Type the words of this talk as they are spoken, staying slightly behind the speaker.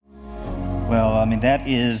That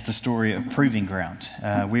is the story of Proving Ground.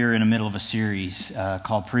 We're in the middle of a series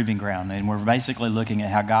called Proving Ground, and we're basically looking at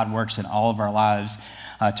how God works in all of our lives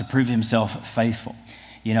to prove himself faithful.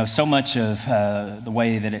 You know, so much of the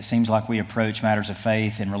way that it seems like we approach matters of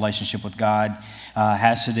faith and relationship with God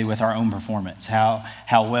has to do with our own performance, how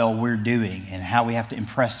well we're doing, and how we have to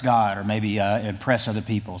impress God or maybe impress other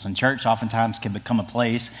people. And church oftentimes can become a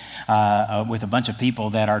place with a bunch of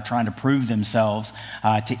people that are trying to prove themselves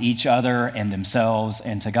to each other and themselves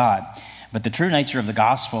and to God. But the true nature of the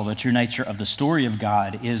gospel, the true nature of the story of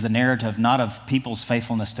God is the narrative not of people's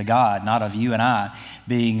faithfulness to God, not of you and I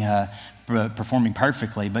being performing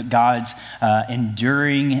perfectly, but God's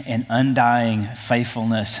enduring and undying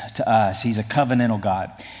faithfulness to us. He's a covenantal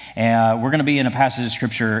God. And we're going to be in a passage of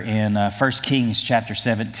Scripture in 1 Kings chapter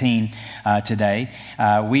 17 today.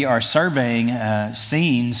 We are surveying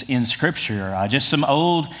scenes in Scripture, just some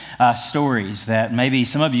old stories that maybe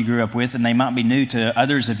some of you grew up with, and they might be new to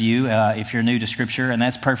others of you if you're new to Scripture, and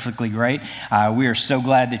that's perfectly great. We are so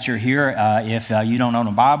glad that you're here. If you don't own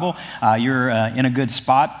a Bible, you're in a good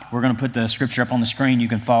spot. We're going to put the Scripture up on the screen. You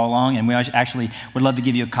can follow along, and we actually would love to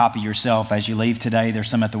give you a copy yourself as you leave today. There's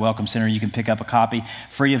some at the Welcome Center. You can pick up a copy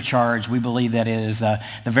free of charge. We believe that it is the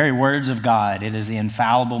very words of God. It is the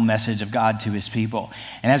infallible message of God to his people.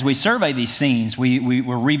 And as we survey these scenes,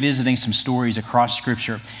 we're revisiting some stories across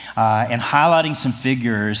Scripture and highlighting some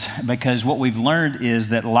figures, because what we've learned is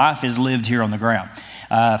that life is lived here on the ground.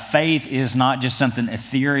 Faith is not just something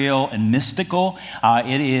ethereal and mystical.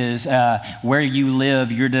 It is where you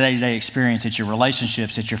live, your day-to-day experience. It's your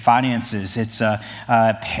relationships, it's your finances, it's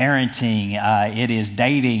parenting, it is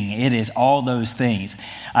dating, it is all those things.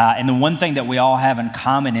 And the one thing that we all have in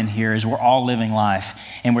common in here is we're all living life,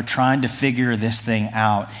 and we're trying to figure this thing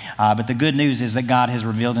out. But the good news is that God has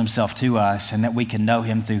revealed himself to us and that we can know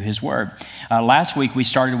him through his word. Last week, we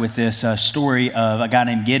started with this story of a guy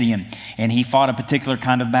named Gideon, and he fought a particular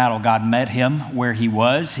kind of battle. God met him where he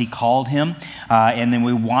was. He called him, and then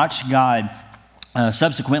we watched God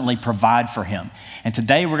subsequently provide for him. And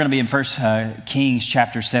today we're going to be in 1 Kings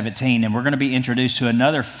chapter 17, and we're going to be introduced to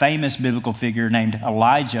another famous biblical figure named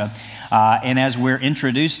Elijah. And as we're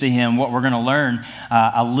introduced to him, what we're going to learn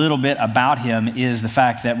a little bit about him is the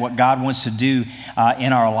fact that what God wants to do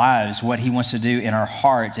in our lives, what he wants to do in our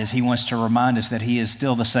hearts, is he wants to remind us that he is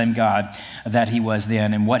still the same God that he was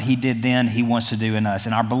then, and what he did then, he wants to do in us.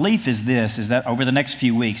 And our belief is this, is that over the next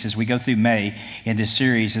few weeks, as we go through May in this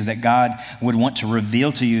series, is that God would want to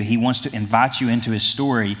reveal to you, he wants to invite you into his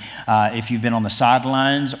story. If you've been on the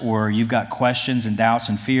sidelines or you've got questions and doubts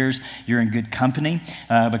and fears, you're in good company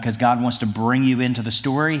because God wants to bring you into the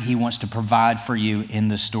story. He wants to provide for you in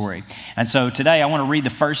the story. And so today I want to read the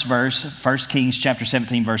first verse, 1 Kings chapter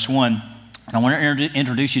 17, verse 1. I want to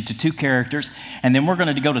introduce you to two characters, and then we're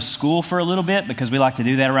going to go to school for a little bit because we like to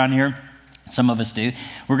do that around here. Some of us do.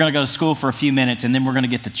 We're going to go to school for a few minutes, and then we're going to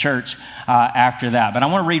get to church after that. But I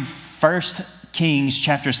want to read 1 Kings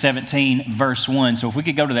chapter 17, verse 1. So if we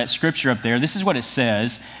could go to that scripture up there, this is what it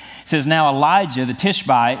says. It says, "Now Elijah the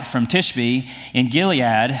Tishbite from Tishbe in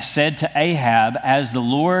Gilead said to Ahab, As the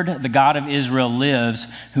Lord, the God of Israel lives,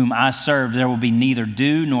 whom I serve, there will be neither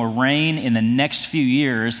dew nor rain in the next few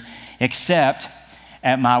years, except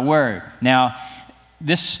at my word." Now,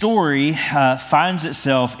 this story finds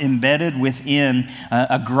itself embedded within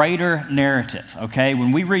a greater narrative, okay?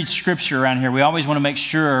 When we read Scripture around here, we always want to make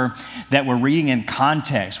sure that we're reading in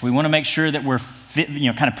context. We want to make sure that we're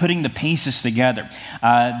kind of putting the pieces together.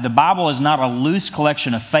 The Bible is not a loose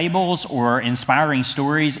collection of fables or inspiring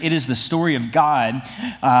stories. It is the story of God,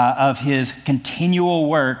 of his continual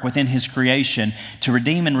work within his creation to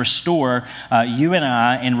redeem and restore you and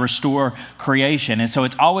I and restore creation. And so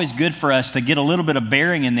it's always good for us to get a little bit of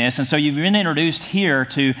bearing in this. And so you've been introduced here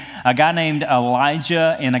to a guy named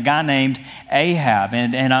Elijah and a guy named Ahab.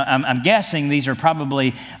 And I'm guessing these are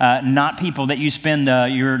probably not people that you spend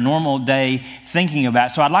your normal day thinking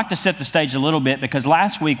about. So I'd like to set the stage a little bit, because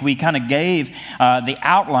last week we kind of gave the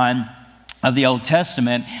outline of the Old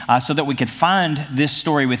Testament so that we could find this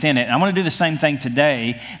story within it. And I want to do the same thing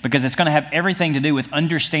today, because it's going to have everything to do with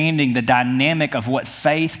understanding the dynamic of what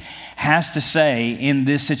faith has to say in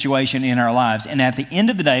this situation in our lives. And at the end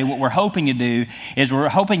of the day, what we're hoping to do is we're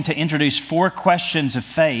hoping to introduce 4 questions of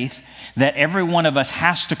faith that every one of us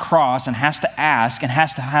has to cross and has to ask and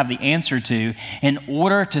has to have the answer to in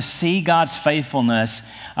order to see God's faithfulness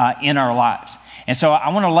in our lives. And so I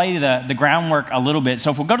want to lay the groundwork a little bit.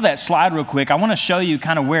 So if we'll go to that slide real quick, I want to show you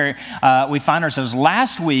kind of where we find ourselves.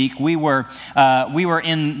 Last week, we were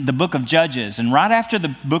in the book of Judges. And right after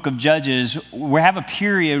the book of Judges, we have a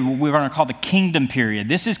period we're going to call the kingdom period.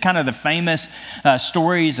 This is kind of the famous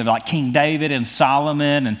stories of like King David and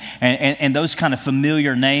Solomon and those kind of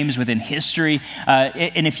familiar names within history.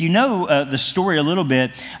 And if you know the story a little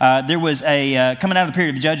bit, there was coming out of the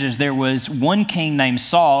period of Judges, there was one king named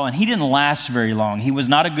Saul, and he didn't last very long. He was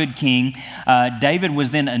not a good king. David was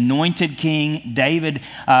then anointed king. David,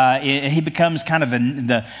 he becomes kind of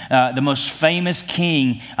the most famous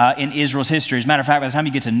king in Israel's history. As a matter of fact, by the time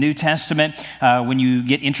you get to New Testament, when you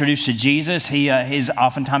get introduced to Jesus, he is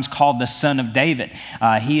oftentimes called the son of David.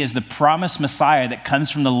 He is the promised Messiah that comes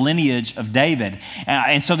from the lineage of David.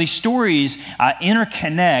 And so these stories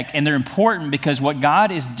interconnect, and they're important because what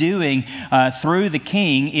God is doing through the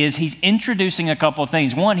king is he's introducing a couple of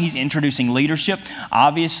things. One, he's introducing leadership,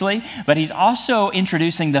 obviously, but he's also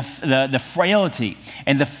introducing the frailty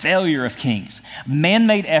and the failure of kings.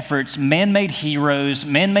 Man-made efforts, man-made heroes,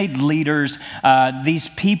 man-made leaders, these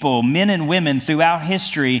people, men and women throughout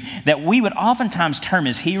history that we would oftentimes term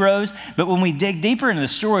as heroes, but when we dig deeper into the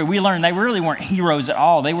story, we learn they really weren't heroes at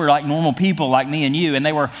all. They were like normal people like me and you, and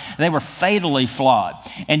they were fatally flawed.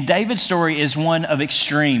 And David's story is one of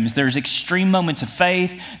extremes. There's extreme moments of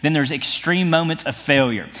faith, then there's extreme moments of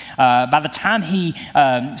failure. By the time he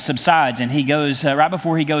subsides and he goes, right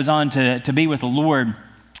before he goes on to be with the Lord,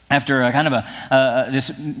 after a kind of this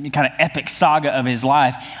kind of epic saga of his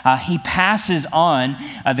life, he passes on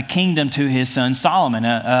the kingdom to his son Solomon,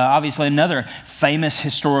 obviously another famous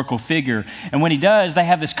historical figure. And when he does, they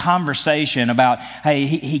have this conversation about, hey,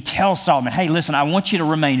 he tells Solomon, hey, listen, I want you to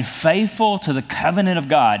remain faithful to the covenant of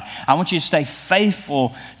God. I want you to stay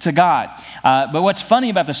faithful to God. But what's funny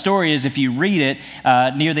about the story is if you read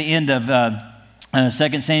it near the end of 2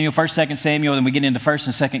 Samuel, 1st, 2 Samuel, then we get into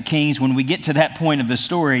 1st and 2nd Kings. When we get to that point of the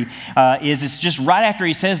story, it's just right after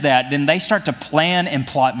he says that, then they start to plan and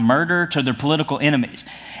plot murder to their political enemies.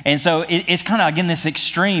 And so it's kind of, again, this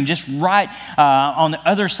extreme, just right on the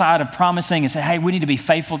other side of promising and say, hey, we need to be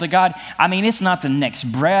faithful to God. I mean, it's not the next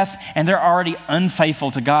breath, and they're already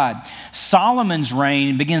unfaithful to God. Solomon's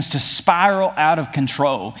reign begins to spiral out of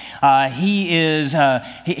control. He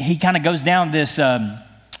kind of goes down this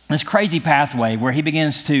crazy pathway where he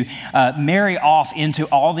begins to marry off into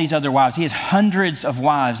all these other wives. He has hundreds of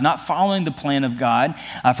wives, not following the plan of God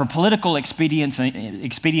for political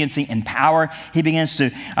expediency and power. He begins to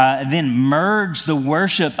then merge the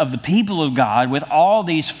worship of the people of God with all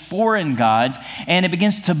these foreign gods, and it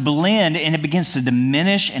begins to blend and it begins to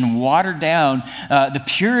diminish and water down the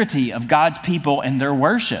purity of God's people and their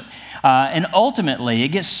worship. And ultimately, it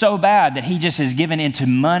gets so bad that he just is given into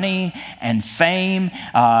money and fame,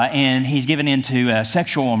 and he's given into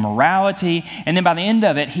sexual immorality. And then by the end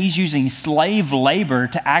of it, he's using slave labor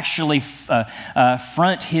to actually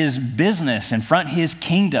front his business and front his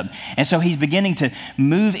kingdom. And so he's beginning to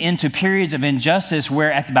move into periods of injustice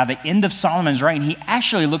where by the end of Solomon's reign, he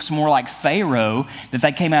actually looks more like Pharaoh that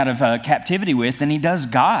they came out of captivity with than he does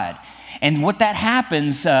God. And what that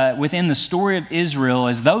happens within the story of Israel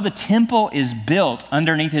is though the temple is built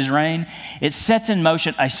underneath his reign, it sets in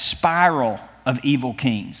motion a spiral of evil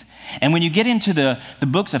kings. And when you get into the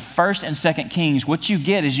books of 1st and 2nd Kings, what you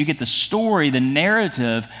get is you get the story, the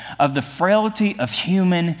narrative of the frailty of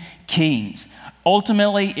human kings.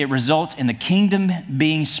 Ultimately, it results in the kingdom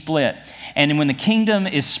being split. And when the kingdom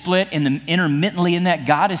is split intermittently in that,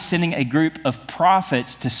 God is sending a group of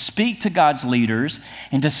prophets to speak to God's leaders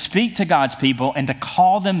and to speak to God's people and to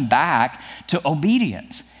call them back to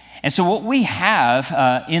obedience. And so what we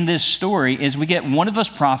have in this story is we get one of those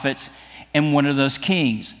prophets and one of those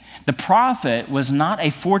kings. The prophet was not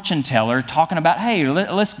a fortune teller talking about, hey,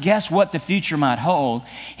 let's guess what the future might hold.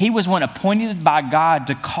 He was one appointed by God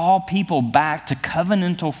to call people back to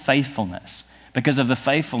covenantal faithfulness because of the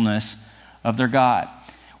faithfulness of their God.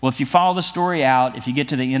 Well, if you follow the story out, if you get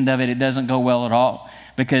to the end of it, it doesn't go well at all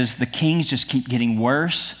because the kings just keep getting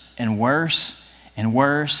worse and worse and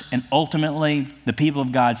worse, and ultimately the people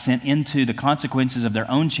of God sent into the consequences of their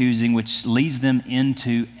own choosing, which leads them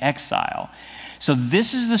into exile. So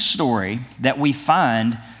this is the story that we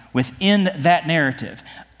find within that narrative.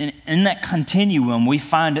 In that continuum, we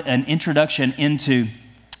find an introduction into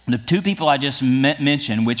the two people I just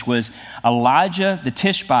mentioned, which was Elijah the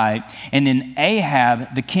Tishbite and then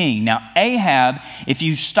Ahab the king. Now, Ahab, if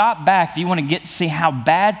you stop back, if you want to see how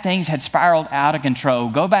bad things had spiraled out of control,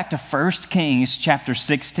 go back to 1 Kings chapter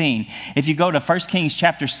 16. If you go to 1 Kings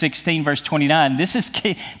chapter 16, verse 29, this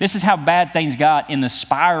is how bad things got in the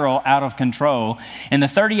spiral out of control. In the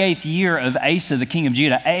 38th year of Asa, the king of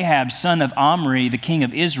Judah, Ahab, son of Omri, the king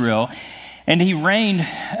of Israel, and he reigned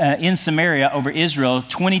in Samaria over Israel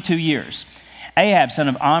 22 years. Ahab, son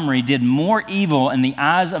of Omri, did more evil in the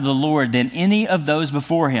eyes of the Lord than any of those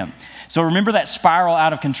before him. So remember that spiral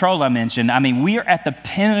out of control I mentioned. I mean, we are at the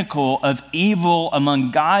pinnacle of evil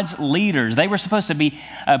among God's leaders. They were supposed to be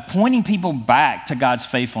pointing people back to God's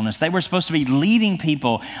faithfulness. They were supposed to be leading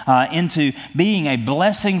people into being a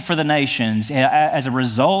blessing for the nations as a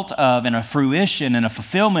result of and a fruition and a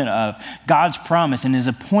fulfillment of God's promise and his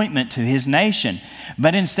appointment to his nation.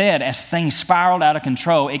 But instead, as things spiraled out of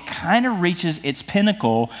control, it kind of reaches its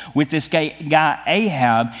pinnacle with this guy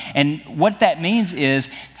Ahab. And what that means is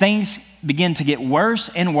things begin to get worse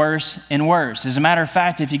and worse and worse. As a matter of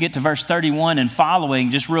fact, if you get to verse 31 and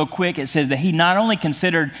following, just real quick, it says that he not only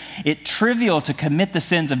considered it trivial to commit the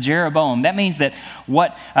sins of Jeroboam. That means that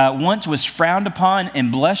what once was frowned upon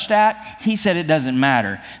and blushed at, he said it doesn't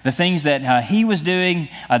matter. The things that he was doing,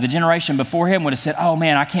 the generation before him would have said, oh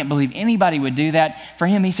man, I can't believe anybody would do that. For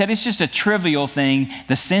him, he said it's just a trivial thing.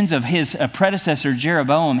 The sins of his predecessor,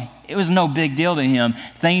 Jeroboam, it was no big deal to him.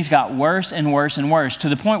 Things got worse and worse and worse to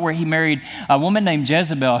the point where he married a woman named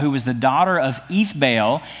Jezebel, who was the daughter of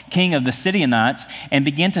Ethbaal, king of the Sidonites, and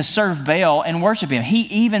began to serve Baal and worship him. He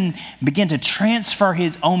even began to transfer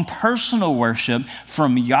his own personal worship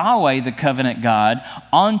from Yahweh, the covenant God,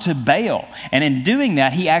 onto Baal. And in doing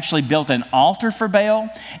that, he actually built an altar for Baal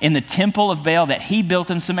in the temple of Baal that he built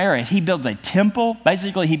in Samaria. He builds a temple.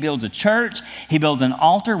 Basically, he builds a church. He builds an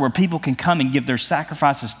altar where people can come and give their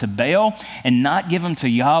sacrifices to Baal and not give them to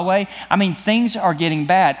Yahweh. I mean, things are getting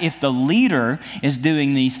bad. If the leader is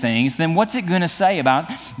doing these things, then what's it going to say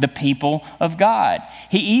about the people of God?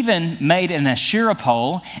 He even made an Asherah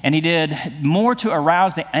pole, and he did more to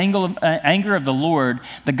arouse the anger of the Lord,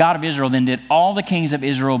 the God of Israel, than did all the kings of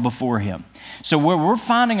Israel before him. So where we're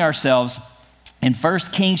finding ourselves in 1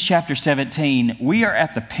 Kings chapter 17, we are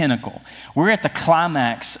at the pinnacle. We're at the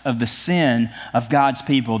climax of the sin of God's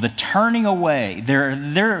people, the turning away.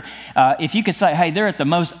 They're if you could say, hey, they're at the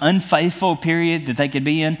most unfaithful period that they could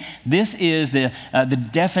be in. This is the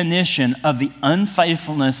definition of the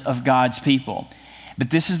unfaithfulness of God's people. But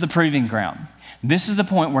this is the proving ground. This is the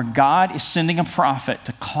point where God is sending a prophet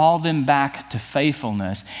to call them back to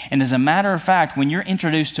faithfulness. And as a matter of fact, when you're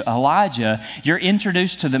introduced to Elijah, you're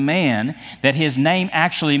introduced to the man that his name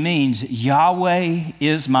actually means Yahweh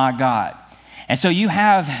is my God. And so you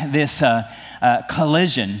have this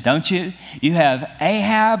collision, don't you? You have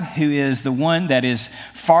Ahab, who is the one that is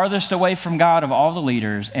farthest away from God of all the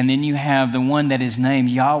leaders. And then you have the one that is named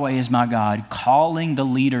Yahweh is my God, calling the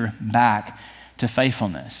leader back to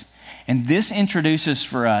faithfulness. And this introduces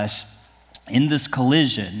for us, in this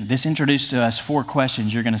collision, this introduces to us four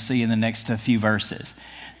questions you're going to see in the next few verses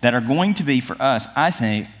that are going to be for us, I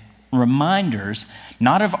think, reminders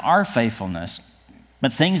not of our faithfulness,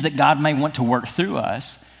 but things that God may want to work through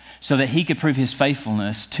us so that he could prove his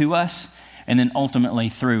faithfulness to us and then ultimately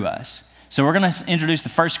through us. So we're going to introduce the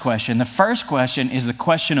first question. The first question is the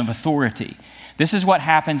question of authority. This is what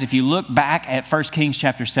happens if you look back at 1 Kings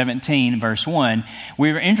chapter 17, verse 1.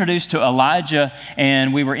 We were introduced to Elijah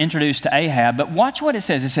and we were introduced to Ahab, but watch what it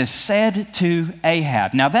says. It says, said to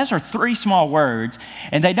Ahab. Now, those are three small words,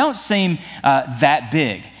 and they don't seem that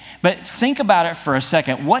big. But think about it for a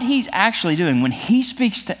second. What he's actually doing, when he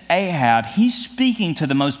speaks to Ahab, he's speaking to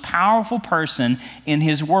the most powerful person in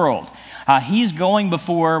his world. He's going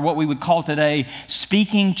before what we would call today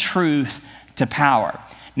speaking truth to power.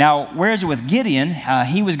 Now, whereas with Gideon,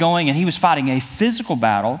 he was going and he was fighting a physical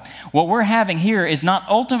battle. What we're having here is not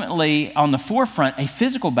ultimately on the forefront a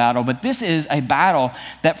physical battle, but this is a battle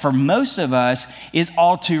that for most of us is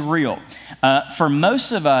all too real. For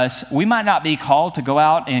most of us, we might not be called to go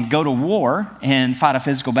out and go to war and fight a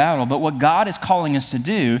physical battle, but what God is calling us to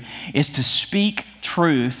do is to speak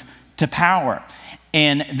truth to power.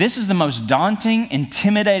 And this is the most daunting,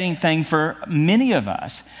 intimidating thing for many of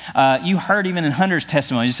us. You heard even in Hunter's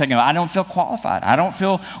testimony just a second ago, I don't feel qualified. I don't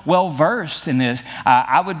feel well-versed in this.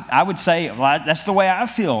 I would say, well, that's the way I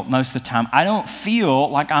feel most of the time. I don't feel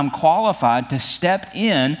like I'm qualified to step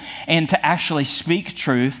in and to actually speak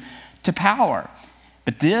truth to power.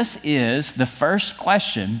 But this is the first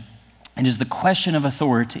question. It is the question of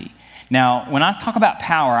authority. Now, when I talk about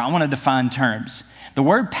power, I want to define terms. The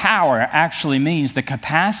word power actually means the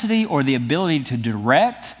capacity or the ability to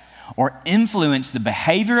direct or influence the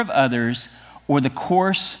behavior of others or the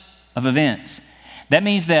course of events. That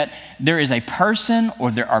means that there is a person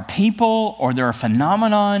or there are people or there are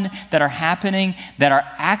phenomenon that are happening that are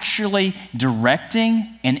actually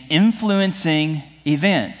directing and influencing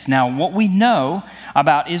events. Now, what we know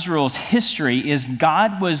about Israel's history is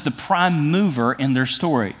God was the prime mover in their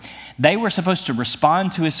story. They were supposed to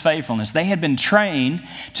respond to his faithfulness. They had been trained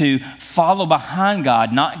to follow behind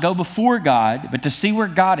God, not go before God, but to see where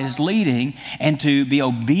God is leading and to be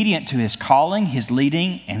obedient to his calling, his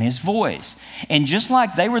leading, and his voice. And just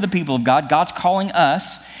like they were the people of God, God's calling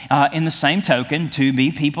us in the same token to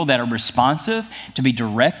be people that are responsive, to be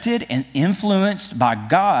directed and influenced by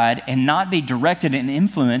God and not be directed and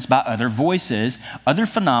influenced by other voices, other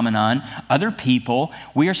phenomenon, other people.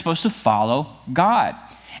 We are supposed to follow God.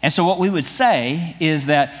 And so what we would say is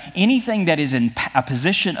that anything that is in a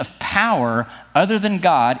position of power other than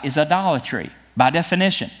God is idolatry, by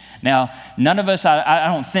definition. Now, none of us, I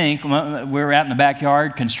don't think, we're out in the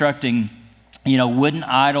backyard constructing, wooden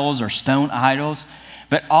idols or stone idols.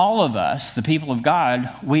 But all of us, the people of God,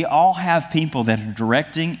 we all have people that are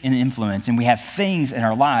directing and influencing. We have things in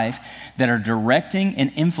our life that are directing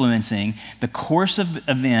and influencing the course of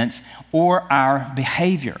events or our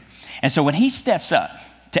behavior. And so when he steps up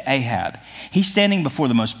to Ahab, he's standing before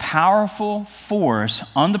the most powerful force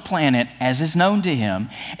on the planet as is known to him,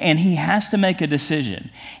 and he has to make a decision.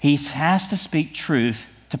 He has to speak truth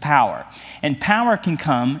to power. And power can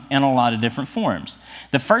come in a lot of different forms.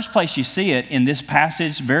 The first place you see it in this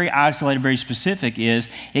passage, very isolated, very specific, is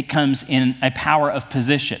it comes in a power of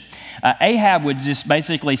position. Ahab would just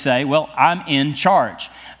basically say, well, I'm in charge.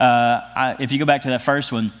 If you go back to that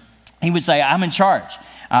first one, he would say, I'm in charge.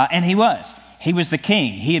 And he was. He was the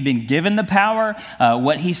king. He had been given the power.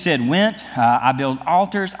 What he said went. I build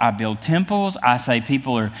altars. I build temples. I say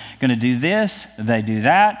people are going to do this. They do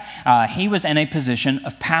that. He was in a position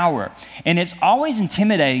of power. And it's always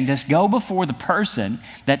intimidating to go before the person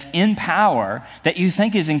that's in power that you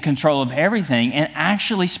think is in control of everything and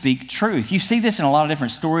actually speak truth. You see this in a lot of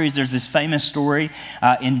different stories. There's this famous story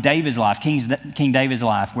in David's life, King David's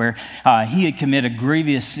life, where he had committed a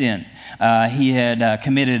grievous sin. He had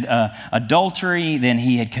committed adultery, then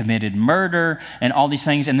he had committed murder and all these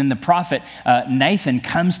things. And then the prophet Nathan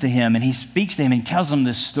comes to him and he speaks to him and tells him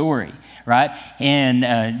this story, right?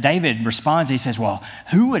 And David responds, he says, well,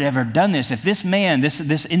 who would ever have done this? If this man,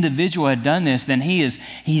 this individual had done this, then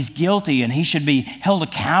he's guilty and he should be held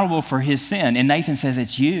accountable for his sin. And Nathan says,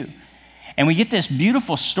 it's you. And we get this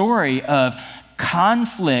beautiful story of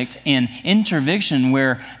conflict and intervention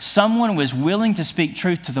where someone was willing to speak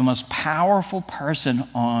truth to the most powerful person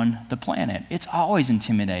on the planet. It's always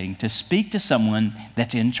intimidating to speak to someone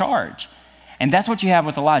that's in charge. And that's what you have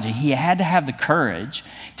with Elijah. He had to have the courage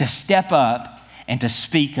to step up and to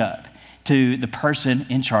speak up to the person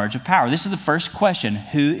in charge of power. This is the first question: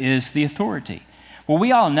 who is the authority? Well,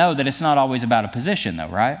 we all know that it's not always about a position, though,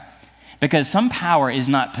 right? Because some power is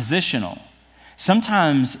not positional.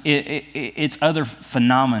 Sometimes it's other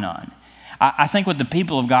phenomenon. I think with the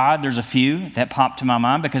people of God, there's a few that pop to my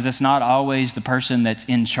mind because it's not always the person that's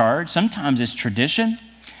in charge. Sometimes it's tradition.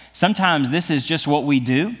 Sometimes this is just what we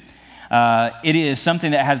do. It is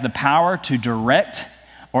something that has the power to direct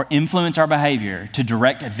or influence our behavior, to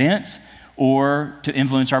direct events or to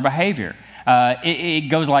influence our behavior. It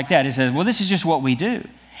goes like that. It says, well, this is just what we do.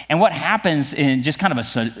 And what happens in just kind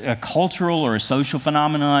of a cultural or a social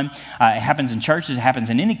phenomenon, it happens in churches, it happens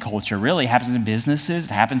in any culture, really. It happens in businesses,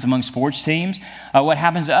 it happens among sports teams. What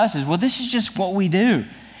happens to us is, well, this is just what we do.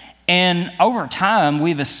 And over time,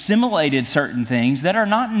 we've assimilated certain things that are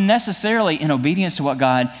not necessarily in obedience to what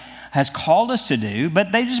God has called us to do,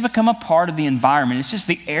 but they just become a part of the environment. It's just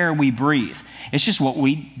the air we breathe. It's just what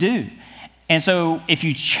we do. And so if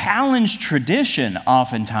you challenge tradition,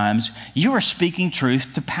 oftentimes, you are speaking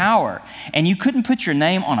truth to power. And you couldn't put your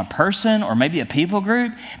name on a person or maybe a people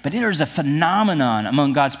group, but there's a phenomenon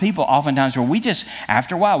among God's people oftentimes where we just,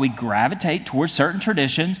 after a while, we gravitate towards certain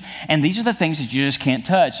traditions, and these are the things that you just can't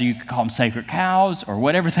touch. So you could call them sacred cows or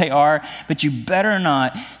whatever they are, but you better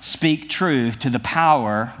not speak truth to the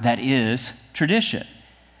power that is tradition.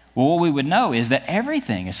 Well, what we would know is that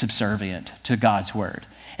everything is subservient to God's word.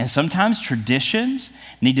 And sometimes traditions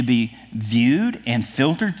need to be viewed and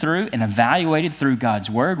filtered through and evaluated through God's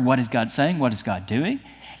word. What is God saying? What is God doing?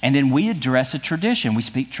 And then we address a tradition. We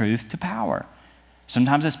speak truth to power.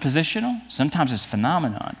 Sometimes it's positional. Sometimes it's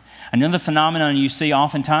phenomenon. Another phenomenon you see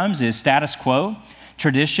oftentimes is status quo.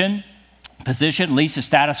 Tradition, position leads to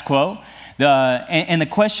status quo. And the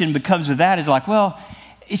question becomes with that is like, well,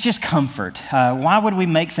 it's just comfort. Why would we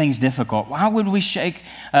make things difficult? Why would we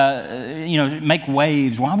make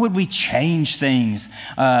waves? Why would we change things?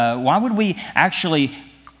 Why would we actually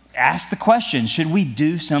ask the question, should we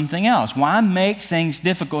do something else? Why make things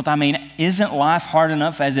difficult? I mean, isn't life hard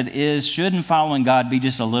enough as it is? Shouldn't following God be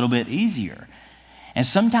just a little bit easier? And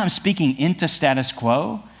sometimes speaking into status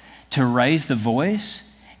quo, to raise the voice,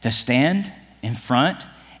 to stand in front,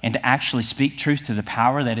 and to actually speak truth to the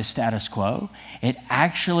power that is status quo, it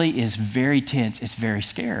actually is very tense. It's very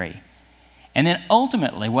scary. And then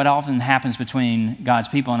ultimately, what often happens between God's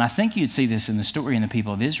people, and I think you'd see this in the story in the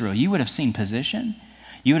people of Israel, you would have seen position.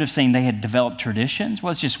 You would have seen they had developed traditions.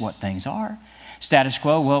 Well, it's just what things are. Status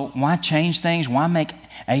quo, well, why change things? Why make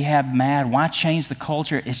Ahab mad? Why change the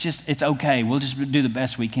culture? It's okay. We'll just do the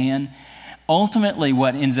best we can. Ultimately,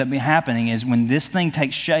 what ends up happening is when this thing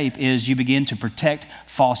takes shape is you begin to protect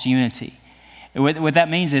false unity. What that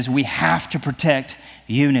means is we have to protect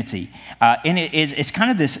unity. And it's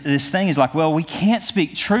kind of this thing is like, well, we can't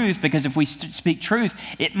speak truth because if we speak truth,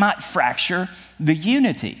 it might fracture the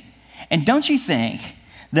unity. And don't you think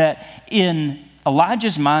that in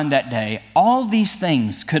Elijah's mind that day, all these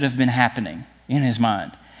things could have been happening in his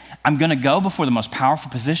mind? I'm going to go before the most powerful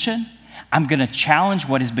position. I'm going to challenge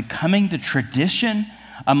what is becoming the tradition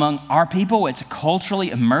among our people. It's culturally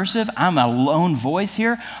immersive. I'm a lone voice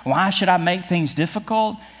here. Why should I make things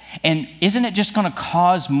difficult? And isn't it just going to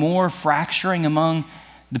cause more fracturing among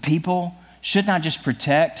the people? Shouldn't I just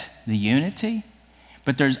protect the unity?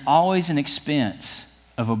 But there's always an expense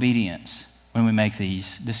of obedience when we make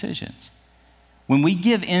these decisions. When we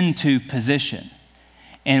give into position,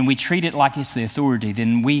 and we treat it like it's the authority,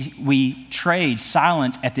 then we trade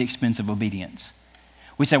silence at the expense of obedience.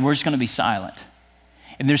 We say, we're just going to be silent.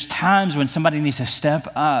 And there's times when somebody needs to step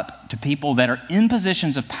up to people that are in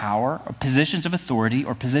positions of power, or positions of authority,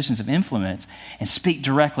 or positions of influence, and speak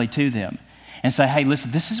directly to them and say, hey,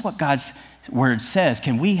 listen, this is what God's word says.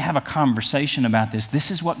 Can we have a conversation about this?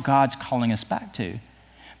 This is what God's calling us back to.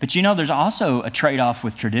 But there's also a trade-off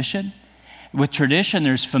with tradition. With tradition,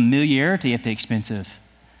 there's familiarity at the expense of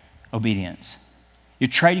obedience. You're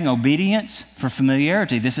trading obedience for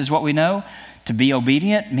familiarity. This is what we know. To be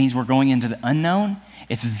obedient means we're going into the unknown.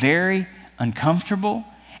 It's very uncomfortable,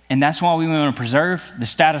 and that's why we want to preserve the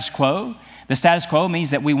status quo. The status quo means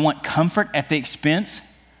that we want comfort at the expense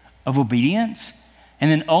of obedience. And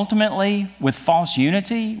then ultimately, with false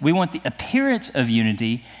unity, we want the appearance of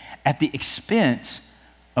unity at the expense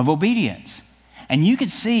of obedience. And you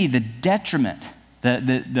could see the detriment,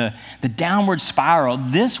 the downward spiral.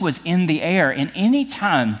 This was in the air. And any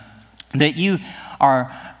time that you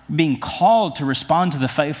are being called to respond to the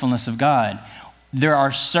faithfulness of God, there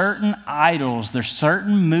are certain idols, there's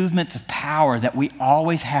certain movements of power that we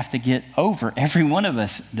always have to get over. Every one of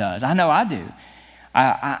us does. I know I do.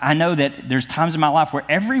 I know that there's times in my life where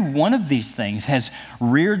every one of these things has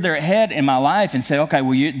reared their head in my life and said, okay,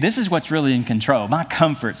 well, this is what's really in control. My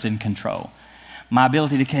comfort's in control. My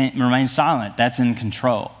ability to remain silent, that's in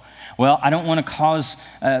control. Well, I don't want to cause,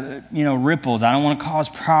 ripples. I don't want to cause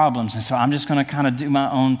problems. And so I'm just going to kind of do my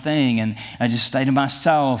own thing and I just stay to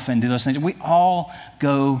myself and do those things. We all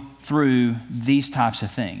go through these types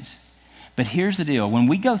of things. But here's the deal. When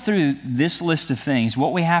we go through this list of things,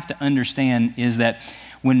 what we have to understand is that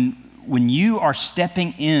when you are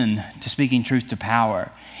stepping in to speaking truth to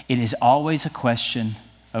power, it is always a question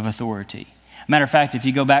of authority. Matter of fact, if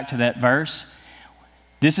you go back to that verse,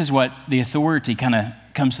 this is what the authority kind of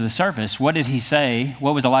comes to the surface. What did he say?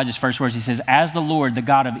 What was Elijah's first words? He says, as the Lord, the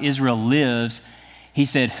God of Israel lives, he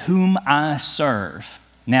said, whom I serve.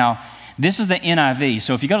 Now, this is the NIV.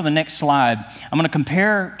 So if you go to the next slide, I'm going to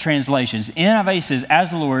compare translations. NIV says,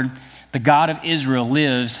 as the Lord, the God of Israel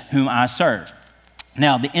lives, whom I serve.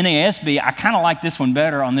 Now, the NASB, I kind of like this one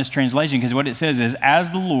better on this translation because what it says is,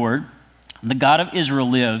 as the Lord, the God of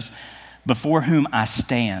Israel lives, before whom I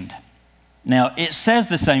stand. Now, it says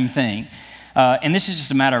the same thing, and this is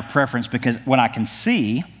just a matter of preference because what I can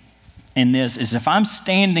see in this is if I'm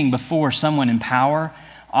standing before someone in power,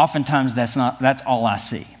 oftentimes that's all I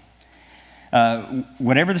see.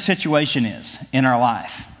 Whatever the situation is in our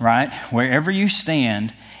life, right? Wherever you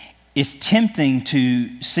stand, it's tempting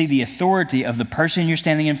to see the authority of the person you're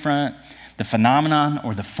standing in front, the phenomenon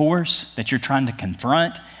or the force that you're trying to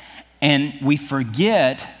confront, and we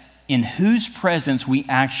forget in whose presence we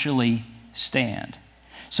actually stand.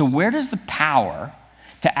 So where does the power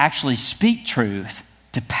to actually speak truth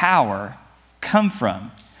to power come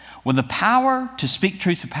from? Well, the power to speak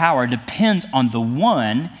truth to power depends on the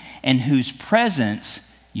one in whose presence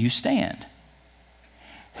you stand.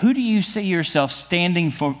 Who do you see yourself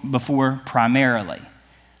standing before primarily,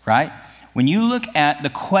 right? When you look at the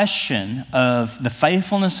question of the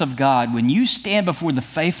faithfulness of God, when you stand before the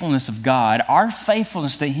faithfulness of God, our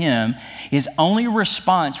faithfulness to Him is only a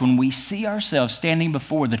response when we see ourselves standing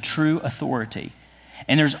before the true authority.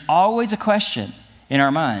 And there's always a question in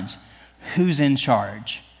our minds: who's in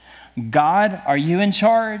charge? God, are you in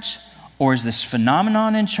charge? Or is this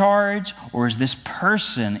phenomenon in charge? Or is this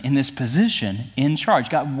person in this position in charge?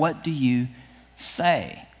 God, what do you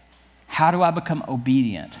say? How do I become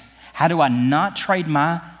obedient? How do I not trade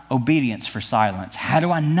my obedience for silence? How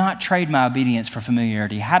do I not trade my obedience for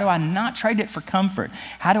familiarity? How do I not trade it for comfort?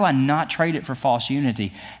 How do I not trade it for false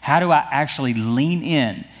unity? How do I actually lean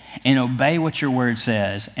in and obey what your word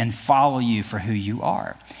says and follow you for who you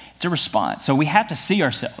are? It's a response. So we have to see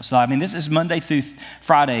ourselves. So, I mean, this is Monday through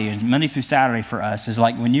Friday and Monday through Saturday for us. Is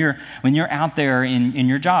like when you're out there in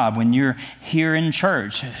your job, when you're here in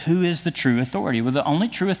church, who is the true authority? Well, the only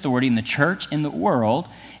true authority in the church, in the world,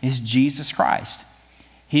 is Jesus Christ.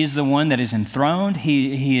 He is the one that is enthroned.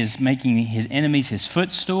 He is making his enemies his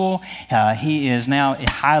footstool. He is now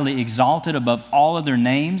highly exalted above all other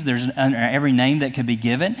names. There's every name that could be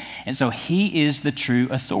given. And so he is the true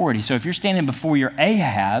authority. So if you're standing before your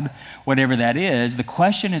Ahab, whatever that is, the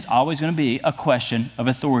question is always going to be a question of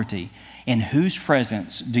authority. In whose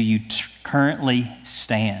presence do you currently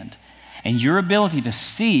stand? And your ability to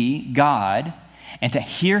see God and to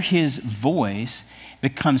hear his voice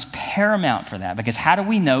becomes paramount for that. Because how do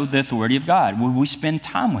we know the authority of God? Well, we spend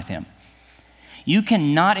time with him. You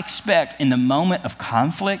cannot expect in the moment of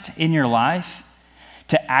conflict in your life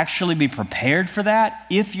to actually be prepared for that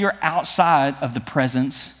if you're outside of the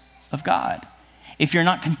presence of God. If you're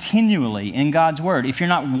not continually in God's word, if you're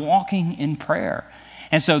not walking in prayer.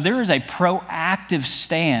 And so there is a proactive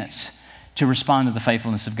stance to respond to the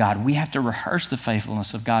faithfulness of God. We have to rehearse the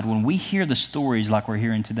faithfulness of God. When we hear the stories like we're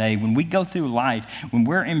hearing today, when we go through life, when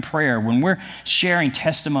we're in prayer, when we're sharing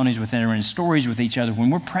testimonies with everyone and stories with each other, when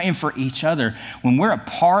we're praying for each other, when we're a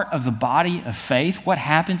part of the body of faith, what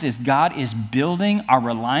happens is God is building our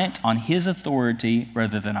reliance on his authority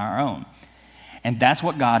rather than our own. And that's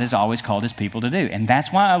what God has always called his people to do. And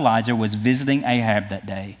that's why Elijah was visiting Ahab that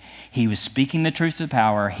day. He was speaking the truth to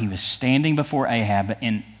power. He was standing before Ahab,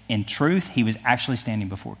 and in truth, he was actually standing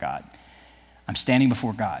before God. I'm standing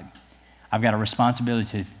before God. I've got a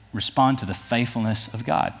responsibility to respond to the faithfulness of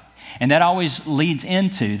God. And that always leads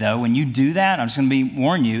into, though, when you do that, I'm just going to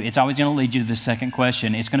warn you, it's always going to lead you to the second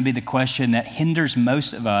question. It's going to be the question that hinders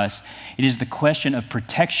most of us. It is the question of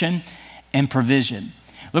protection and provision.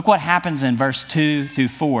 Look what happens in verse 2 through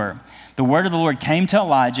 4. The word of the Lord came to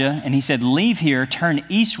Elijah, and he said, "Leave here, turn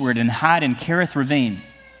eastward, and hide in Kerith Ravine,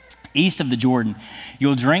 east of the Jordan.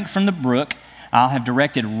 You'll drink from the brook. I'll have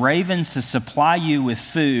directed ravens to supply you with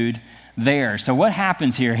food there." So what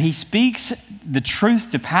happens here? He speaks the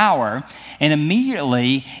truth to power, and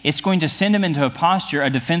immediately it's going to send him into a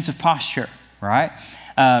defensive posture, right?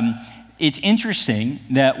 It's interesting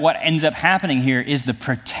that what ends up happening here is the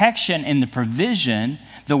protection and the provision,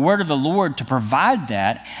 the word of the Lord to provide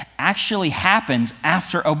that, actually happens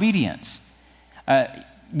after obedience.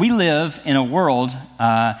 We live in a world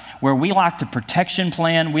where we like the protection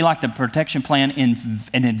plan. We like the protection plan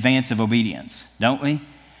in advance of obedience, don't we?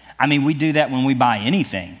 I mean, we do that when we buy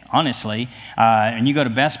anything, honestly. And you go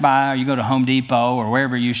to Best Buy or you go to Home Depot or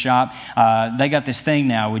wherever you shop, they got this thing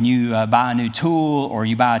now. When you buy a new tool or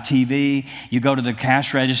you buy a TV, you go to the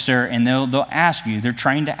cash register and they'll ask you. They're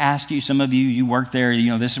trained to ask you. Some of you work there.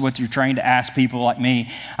 You know, this is what you're trained to ask people like me.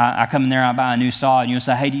 I come in there, I buy a new saw, and you'll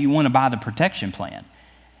say, "Hey, do you want to buy the protection plan?"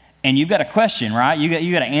 And you've got a question, right? You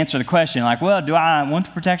got to answer the question like, well, do I want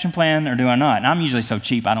the protection plan or do I not? And I'm usually so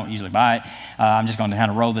cheap, I don't usually buy it. I'm just going to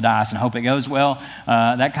kind of roll the dice and hope it goes well,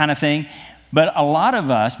 that kind of thing. But a lot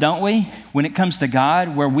of us, don't we, when it comes to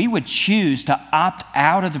God, where we would choose to opt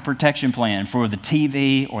out of the protection plan for the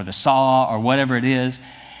TV or the saw or whatever it is,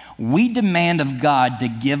 we demand of God to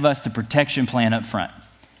give us the protection plan up front.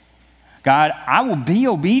 God, I will be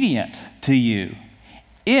obedient to you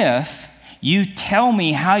if you tell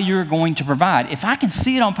me how you're going to provide. If I can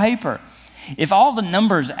see it on paper, if all the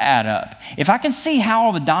numbers add up, if I can see how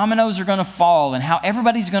all the dominoes are going to fall and how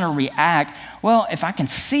everybody's going to react, well, if I can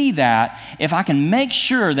see that, if I can make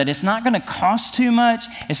sure that it's not going to cost too much,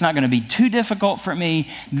 it's not going to be too difficult for me,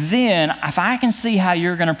 then if I can see how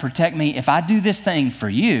you're going to protect me, if I do this thing for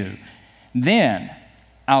you, then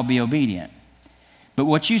I'll be obedient. But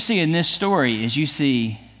what you see in this story is you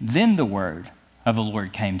see, then the word of the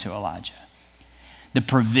Lord came to Elijah. The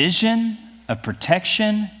provision of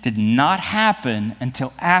protection did not happen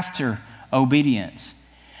until after obedience.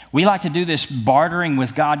 We like to do this bartering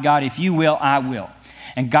with God. God, if you will, I will.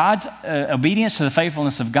 And God's obedience to the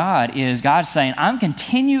faithfulness of God is God saying, I'm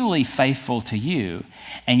continually faithful to you,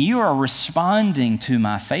 and you are responding to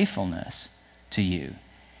my faithfulness to you.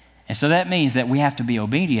 And so that means that we have to be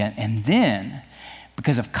obedient, and then,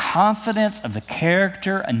 because of confidence of the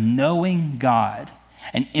character and knowing God,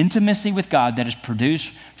 an intimacy with God that is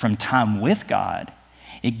produced from time with God,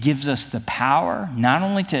 it gives us the power not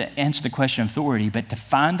only to answer the question of authority, but to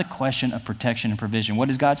find the question of protection and provision. What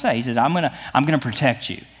does God say? He says, I'm gonna protect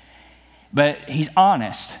you. But he's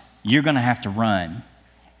honest. You're gonna have to run,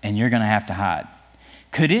 and you're gonna have to hide.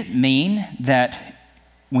 Could it mean that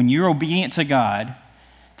when you're obedient to God,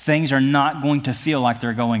 things are not going to feel like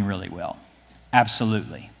they're going really well?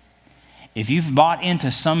 Absolutely. If you've bought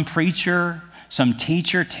into some preacher, some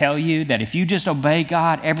teacher tell you that if you just obey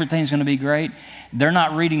God, everything's going to be great, they're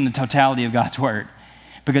not reading the totality of God's word.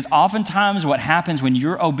 Because oftentimes what happens when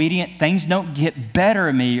you're obedient, things don't get better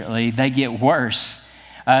immediately, they get worse.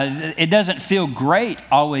 It doesn't feel great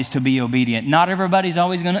always to be obedient. Not everybody's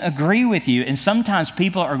always going to agree with you. And sometimes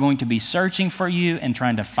people are going to be searching for you and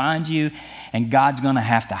trying to find you, and God's going to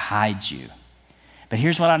have to hide you. But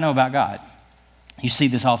here's what I know about God. You see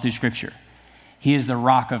this all through Scripture. He is the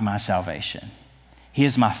rock of my salvation. He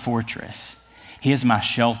is my fortress. He is my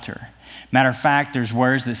shelter. Matter of fact, there's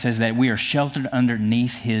words that says that we are sheltered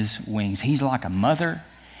underneath his wings. He's like a mother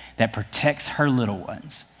that protects her little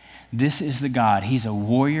ones. This is the God. He's a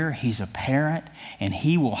warrior. He's a parent, and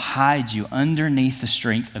he will hide you underneath the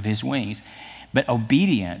strength of his wings. But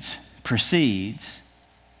obedience precedes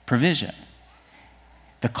provision.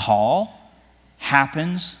 The call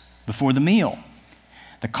happens before the meal.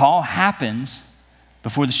 The call happens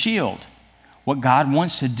before the shield. What God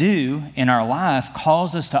wants to do in our life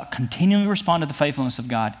calls us to continually respond to the faithfulness of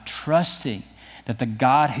God, trusting that the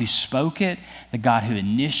God who spoke it, the God who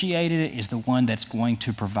initiated it, is the one that's going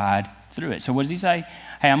to provide through it. So what does he say?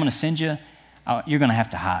 Hey, I'm going to send you. You're going to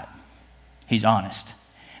have to hide. He's honest.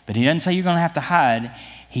 But he doesn't say you're going to have to hide.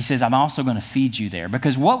 He says, I'm also going to feed you there.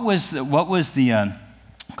 Because what was the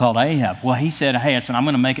called Ahab? Well, he said, hey, I'm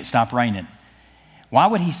going to make it stop raining. Why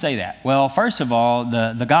would he say that? Well, first of all,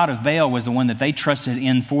 the god of Baal was the one that they trusted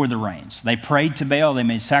in for the rains. They prayed to Baal. They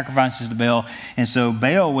made sacrifices to Baal. And so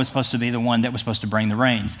Baal was supposed to be the one that was supposed to bring the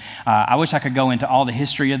rains. I wish I could go into all the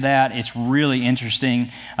history of that. It's really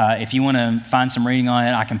interesting. If you want to find some reading on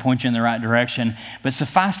it, I can point you in the right direction. But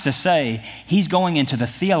suffice to say, he's going into the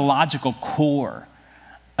theological core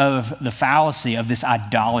of the fallacy of this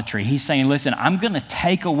idolatry. He's saying, listen, I'm going to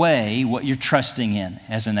take away what you're trusting in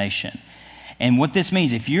as a nation. And what this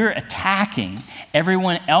means, if you're attacking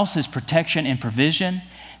everyone else's protection and provision,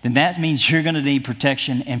 then that means you're going to need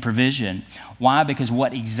protection and provision. Why? Because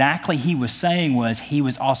what exactly he was saying was he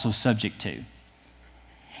was also subject to.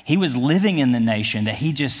 He was living in the nation that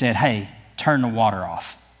he just said, hey, turn the water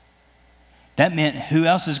off. That meant who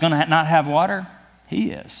else is going to not have water?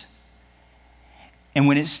 He is. And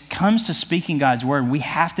when it comes to speaking God's word, we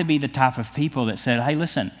have to be the type of people that said, hey,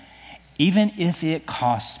 listen, even if it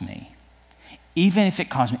costs me, even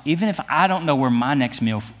if I don't know where my next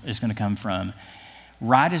meal is going to come from,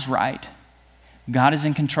 right is right. God is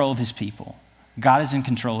in control of his people. God is in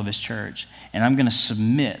control of his church. And I'm going to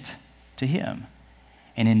submit to him.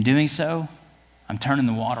 And in doing so, I'm turning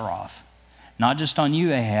the water off. Not just on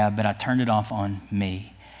you, Ahab, but I turned it off on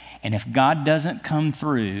me. And if God doesn't come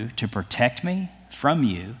through to protect me from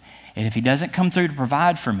you, and if he doesn't come through to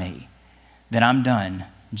provide for me, then I'm done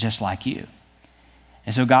just like you.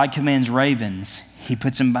 And so God commands ravens. He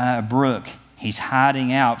puts him by a brook. He's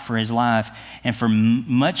hiding out for his life. And for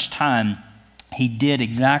much time, he did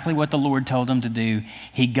exactly what the Lord told him to do.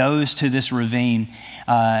 He goes to this ravine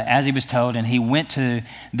as he was told, and he went to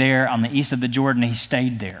there on the east of the Jordan, and he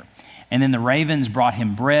stayed there. And then the ravens brought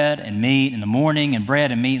him bread and meat in the morning and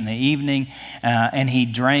bread and meat in the evening, and he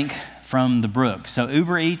drank from the brook. So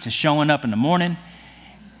Uber Eats is showing up in the morning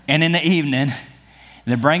and in the evening.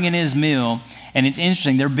 They're bringing his meal, and it's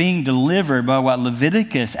interesting. They're being delivered by what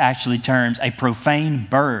Leviticus actually terms a profane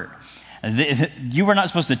bird. You were not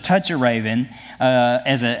supposed to touch a raven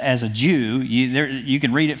as a Jew. You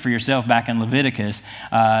can read it for yourself back in Leviticus.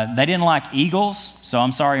 They didn't like eagles, so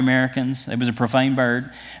I'm sorry, Americans. It was a profane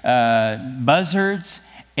bird. Buzzards,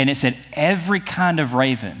 and it said every kind of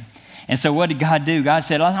raven. And so what did God do? God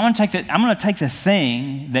said, I'm going to take the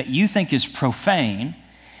thing that you think is profane,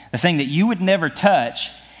 the thing that you would never touch,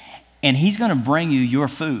 and he's going to bring you your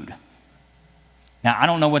food. Now, I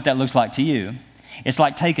don't know what that looks like to you. It's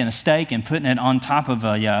like taking a steak and putting it on top of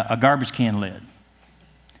a garbage can lid.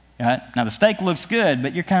 Right? Now, the steak looks good,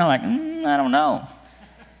 but you're kind of like, I don't know.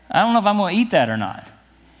 I don't know if I'm going to eat that or not.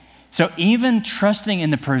 So even trusting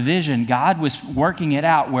in the provision, God was working it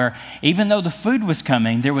out where even though the food was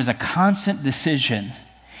coming, there was a constant decision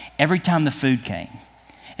every time the food came.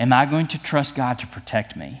 Am I going to trust God to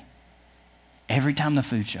protect me? Every time the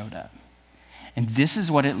food showed up. And this is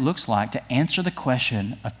what it looks like to answer the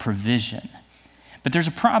question of provision. But there's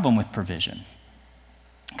a problem with provision.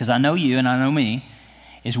 Because I know you and I know me,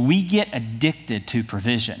 is we get addicted to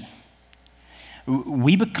provision.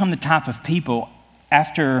 We become the type of people,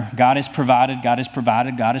 after God has provided, God has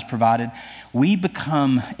provided, God has provided, we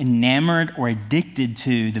become enamored or addicted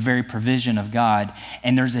to the very provision of God,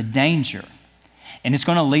 and there's a danger. And it's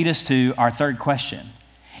going to lead us to our third question.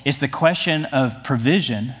 It's the question of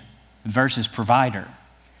provision versus provider.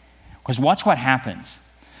 Because watch what happens.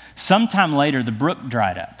 Sometime later, the brook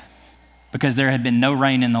dried up because there had been no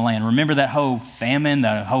rain in the land. Remember that whole famine,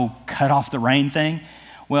 the whole cut off the rain thing?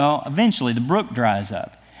 Well, eventually the brook dries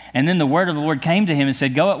up. And then the word of the Lord came to him and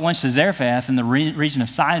said, go at once to Zarephath in the region of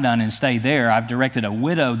Sidon and stay there. I've directed a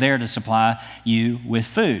widow there to supply you with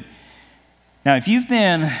food. Now,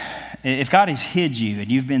 if God has hid you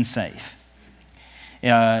and you've been safe,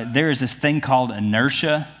 there is this thing called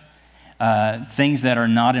inertia. Things that are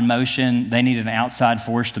not in motion, they need an outside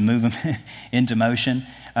force to move them into motion.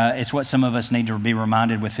 It's what some of us need to be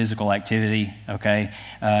reminded with physical activity, okay?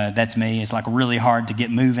 That's me. It's like really hard to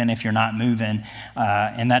get moving if you're not moving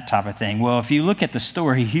and that type of thing. Well, if you look at the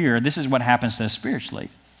story here, this is what happens to us spiritually.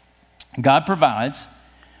 God provides.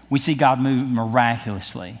 We see God move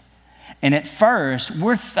miraculously. And at first,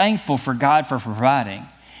 we're thankful for God for providing.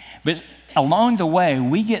 But along the way,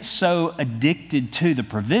 we get so addicted to the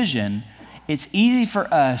provision, it's easy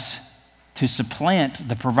for us to supplant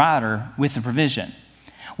the provider with the provision.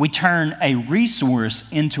 We turn a resource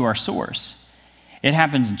into our source. It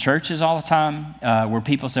happens in churches all the time where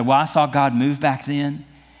people say, well, I saw God move back then,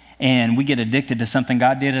 and we get addicted to something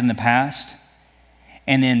God did in the past,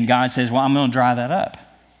 and then God says, well, I'm going to dry that up.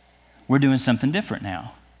 We're doing something different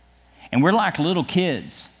now. And we're like little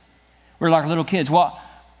kids. Well,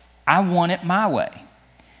 I want it my way.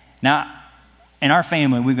 Now, in our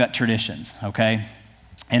family, we've got traditions, okay?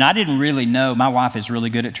 And I didn't really know, my wife is really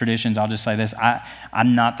good at traditions. I'll just say this,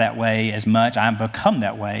 I'm not that way as much. I've become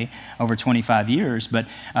that way over 25 years. But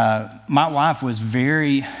my wife was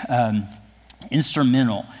very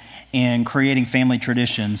instrumental in creating family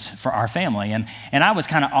traditions for our family. And I was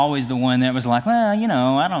kind of always the one that was like, well,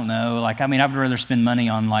 I don't know. I'd rather spend money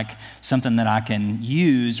on something that I can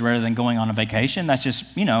use rather than going on a vacation. That's just,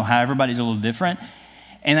 how everybody's a little different.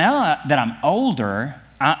 And now that I'm older,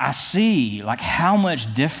 I see how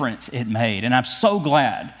much difference it made. And I'm so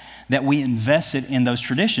glad that we invested in those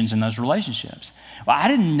traditions and those relationships. Well, I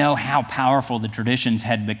didn't know how powerful the traditions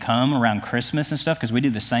had become around Christmas and stuff, because we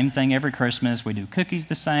do the same thing every Christmas. We do cookies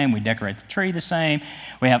the same. We decorate the tree the same.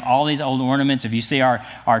 We have all these old ornaments. If you see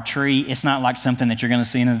our tree, it's not like something that you're going to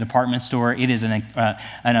see in a department store. It is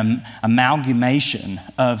an amalgamation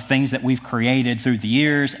of things that we've created through the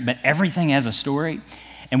years, but everything has a story.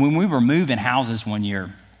 And when we were moving houses one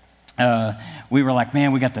year, we were like,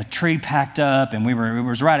 man, we got the tree packed up, and it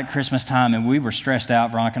was right at Christmas time, and we were stressed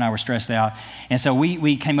out. Veronica and I were stressed out. And so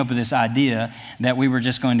we came up with this idea that we were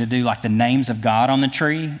just going to do the names of God on the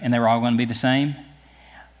tree, and they were all going to be the same.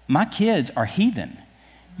 My kids are heathen,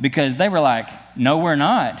 because they were like, no, we're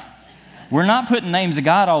not. We're not putting names of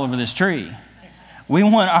God all over this tree. We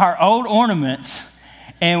want our old ornaments,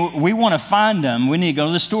 and we want to find them. We need to go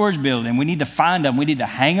to the storage building. We need to find them. We need to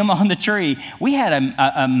hang them on the tree. We had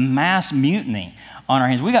a mass mutiny on our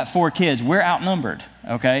hands. We got 4 kids. We're outnumbered,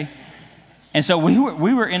 okay? And so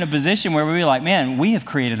we were in a position where we were like, man, we have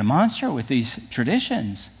created a monster with these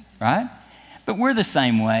traditions, right? But we're the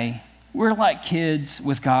same way. We're like kids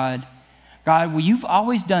with God. God, well, you've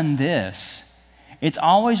always done this. It's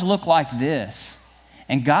always looked like this.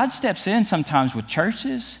 And God steps in sometimes with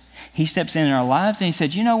churches. He steps in our lives and he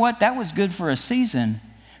said, you know what? That was good for a season,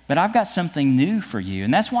 but I've got something new for you.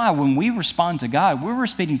 And that's why when we respond to God, we're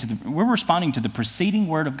responding to the preceding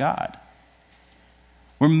word of God.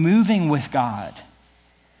 We're moving with God.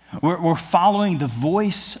 We're following the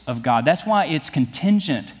voice of God. That's why it's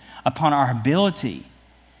contingent upon our ability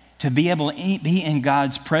to be able to be in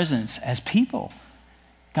God's presence as people.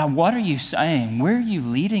 God, what are you saying? Where are you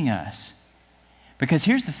leading us? Because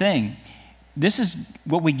here's the thing. This is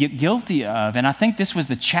what we get guilty of, and I think this was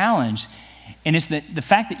the challenge, and it's the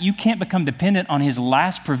fact that you can't become dependent on his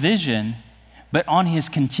last provision, but on his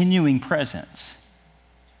continuing presence.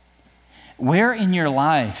 Where in your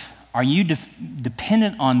life are you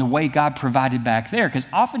dependent on the way God provided back there? Because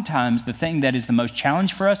oftentimes the thing that is the most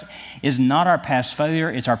challenge for us is not our past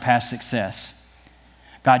failure, it's our past success.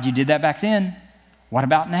 God, you did that back then. What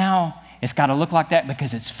about now? It's got to look like that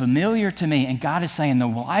because it's familiar to me. And God is saying the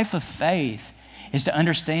life of faith is to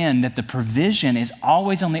understand that the provision is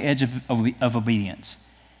always on the edge of obedience.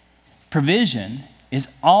 Provision is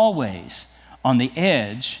always on the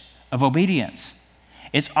edge of obedience.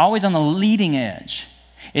 It's always on the leading edge.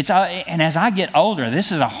 And as I get older,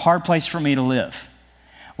 this is a hard place for me to live.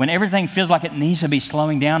 When everything feels like it needs to be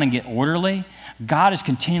slowing down and get orderly, God is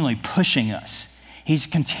continually pushing us. He's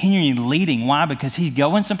continually leading. Why? Because he's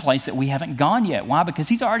going someplace that we haven't gone yet. Why? Because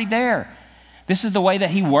he's already there. This is the way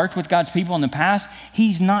that he worked with God's people in the past.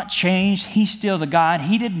 He's not changed. He's still the God.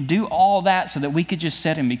 He didn't do all that so that we could just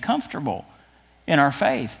sit and be comfortable in our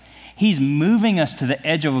faith. He's moving us to the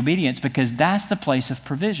edge of obedience because that's the place of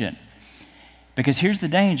provision. Because here's the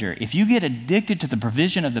danger. If you get addicted to the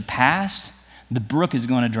provision of the past, the brook is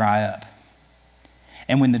going to dry up.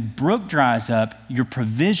 And when the brook dries up, your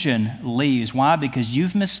provision leaves. Why? Because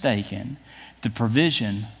you've mistaken the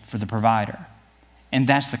provision for the provider. And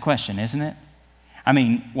that's the question, isn't it? I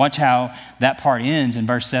mean, watch how that part ends in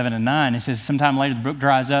verse 7 and 9. It says, sometime later the brook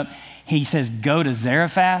dries up. He says, go to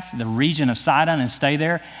Zarephath, the region of Sidon, and stay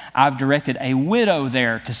there. I've directed a widow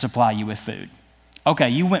there to supply you with food. Okay,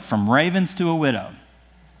 you went from ravens to a widow.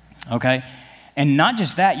 Okay? And not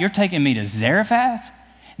just that, you're taking me to Zarephath?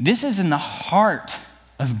 This is in the heart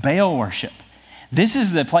of Baal worship. This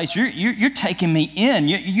is the place, you're taking me in.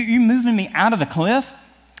 You're moving me out of the cliff,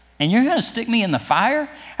 and you're going to stick me in the fire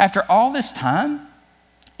after all this time?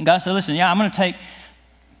 And God said, listen, I'm going to take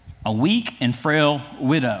a weak and frail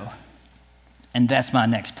widow, and that's my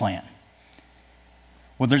next plan.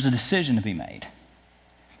 Well, there's a decision to be made.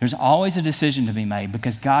 There's always a decision to be made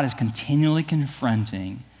because God is continually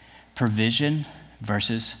confronting provision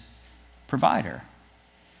versus provider.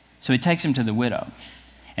 So he takes him to the widow.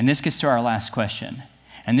 And this gets to our last question.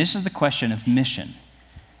 And this is the question of mission.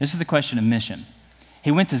 This is the question of mission. He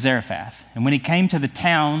went to Zarephath, and when he came to the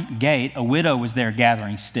town gate, a widow was there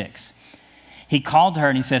gathering sticks. He called to her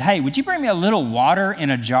and he said, hey, would you bring me a little water in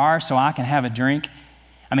a jar so I can have a drink?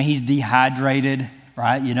 I mean, he's dehydrated,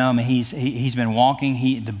 right? You know, I mean, he's been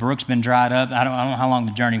walking. The brook's been dried up. I don't know how long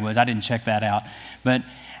the journey was. I didn't check that out. But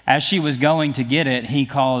as she was going to get it, he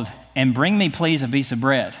called, and bring me, please, a piece of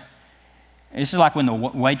bread. This is like when the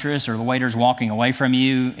waitress or the waiter's walking away from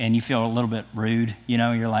you and you feel a little bit rude. You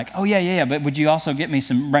know, you're like, oh, yeah, but would you also bring me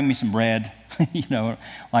some bread? You know,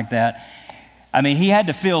 like that. I mean, he had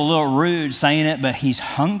to feel a little rude saying it, but he's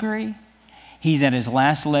hungry. He's at his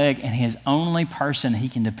last leg, and his only person he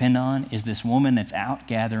can depend on is this woman that's out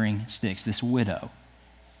gathering sticks, this widow.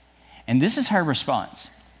 And this is her response.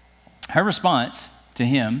 Her response to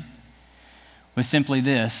him was simply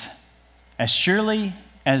this: as surely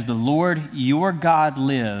as the Lord your God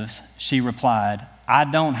lives, she replied, I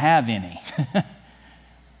don't have any.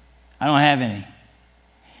 I don't have any.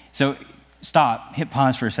 So stop, hit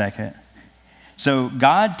pause for a second. So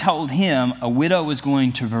God told him a widow was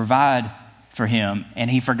going to provide for him,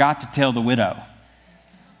 and he forgot to tell the widow.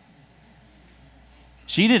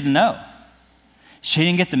 She didn't know. She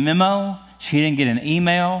didn't get the memo. She didn't get an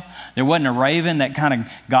email. There wasn't a raven that kind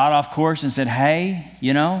of got off course and said, hey,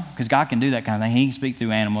 you know, because God can do that kind of thing. He can speak through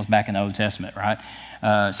animals back in the Old Testament, right?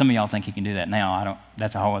 Some of y'all think he can do that now.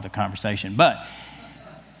 That's a whole other conversation. But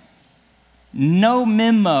no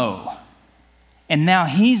memo. And now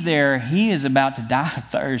he's there. He is about to die of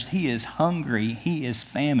thirst. He is hungry. He is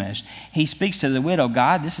famished. He speaks to the widow,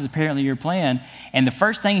 God, this is apparently your plan. And the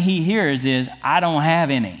first thing he hears is, I don't have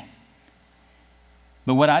any.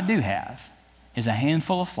 But what I do have is a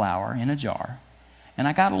handful of flour in a jar, and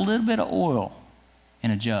I got a little bit of oil in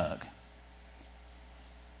a jug.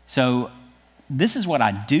 So this is what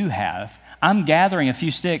I do have. I'm gathering a few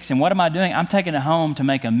sticks, and what am I doing? I'm taking it home to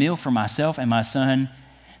make a meal for myself and my son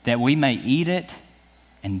that we may eat it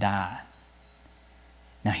and die.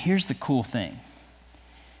 Now here's the cool thing.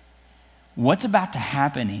 What's about to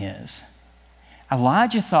happen is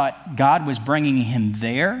Elijah thought God was bringing him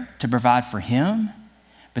there to provide for him,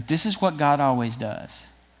 but this is what God always does.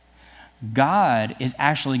 God is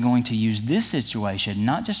actually going to use this situation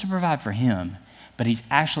not just to provide for him, but he's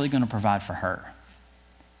actually going to provide for her.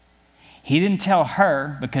 He didn't tell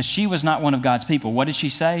her because she was not one of God's people. What did she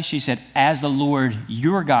say? She said, as the Lord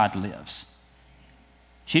your God lives.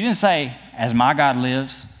 She didn't say, as my God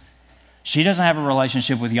lives. She doesn't have a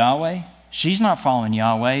relationship with Yahweh. She's not following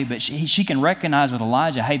Yahweh, but she can recognize with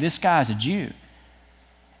Elijah, hey, this guy's a Jew.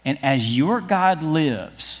 And as your God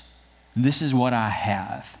lives, this is what I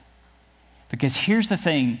have. Because here's the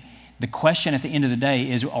thing, the question at the end of the day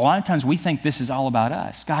is, a lot of times we think this is all about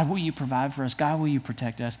us. God, will you provide for us? God, will you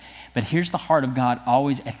protect us? But here's the heart of God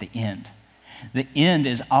always at the end. The end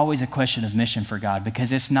is always a question of mission for God,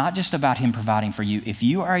 because it's not just about him providing for you. If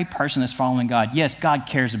you are a person that's following God, yes, God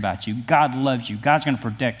cares about you. God loves you. God's going to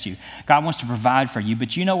protect you. God wants to provide for you.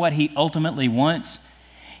 But you know what he ultimately wants?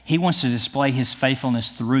 He wants to display his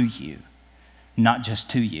faithfulness through you, not just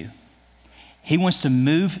to you. He wants to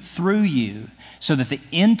move through you so that the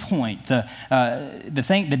end point,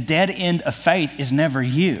 the dead end of faith is never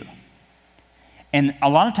you. And a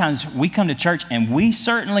lot of times we come to church and we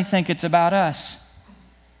certainly think it's about us.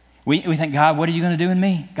 We think, God, what are you going to do in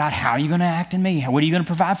me? God, how are you going to act in me? What are you going to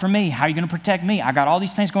provide for me? How are you going to protect me? I got all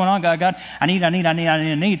these things going on, God, I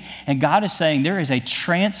need. And God is saying there is a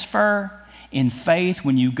transfer in faith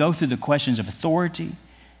when you go through the questions of authority,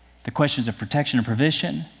 the questions of protection and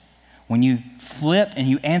provision. When you flip and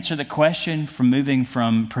you answer the question from moving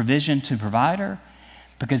from provision to provider,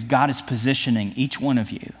 because God is positioning each one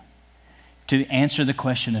of you to answer the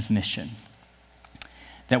question of mission.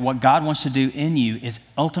 That what God wants to do in you is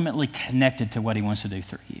ultimately connected to what he wants to do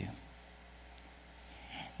through you.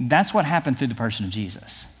 That's what happened through the person of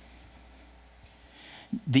Jesus.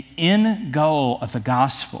 The end goal of the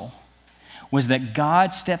gospel was that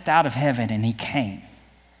God stepped out of heaven and he came.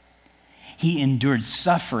 He endured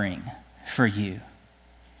suffering for you.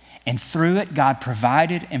 And through it, God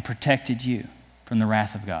provided and protected you from the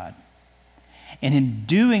wrath of God. And in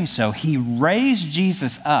doing so, he raised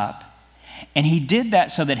Jesus up, and he did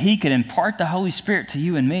that so that he could impart the Holy Spirit to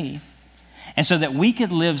you and me, and so that we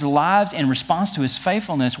could live lives in response to his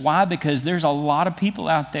faithfulness. Why? Because there's a lot of people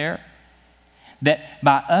out there that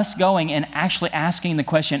by us going and actually asking the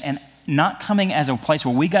question and not coming as a place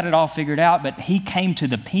where we got it all figured out, but he came to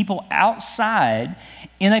the people outside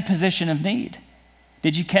in a position of need.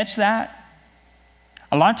 Did you catch that?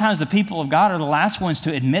 A lot of times the people of God are the last ones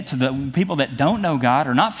to admit to the people that don't know God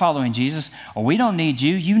or not following Jesus, oh, we don't need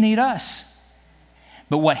you, you need us.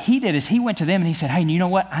 But what he did is he went to them and he said, hey, you know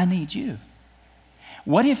what? I need you.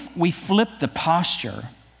 What if we flipped the posture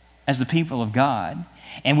as the people of God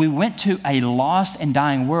and we went to a lost and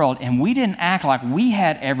dying world and we didn't act like we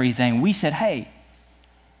had everything. We said, hey,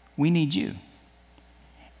 we need you.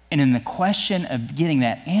 And in the question of getting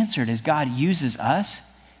that answered is God uses us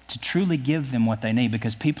to truly give them what they need,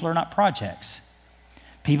 because people are not projects.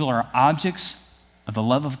 People are objects of the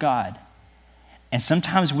love of God. And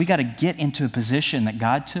sometimes we got to get into a position that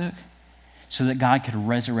God took so that God could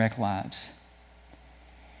resurrect lives.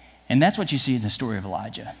 And that's what you see in the story of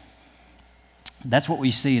Elijah. That's what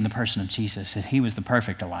we see in the person of Jesus, that he was the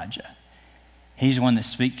perfect Elijah. He's the one that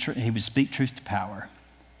he would speak truth to power.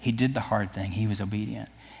 He did the hard thing. He was obedient.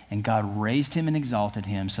 And God raised him and exalted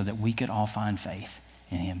him so that we could all find faith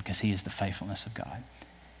in him, because he is the faithfulness of God.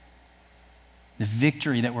 The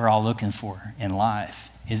victory that we're all looking for in life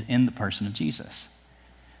is in the person of Jesus.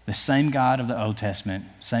 The same God of the Old Testament,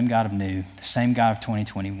 same God of New, the same God of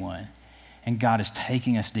 2021. And God is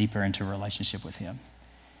taking us deeper into a relationship with him.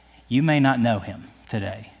 You may not know him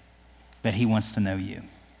today, but he wants to know you.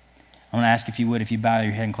 I'm going to ask if you would, if you bow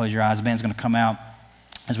your head and close your eyes. The band's going to come out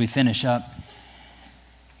as we finish up.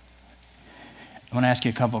 I want to ask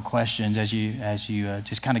you a couple of questions as you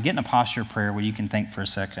just kind of get in a posture of prayer where you can think for a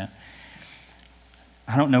second.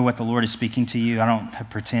 I don't know what the Lord is speaking to you. I don't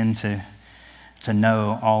pretend to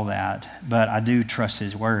know all that, but I do trust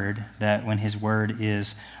his word, that when his word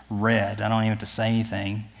is read, I don't even have to say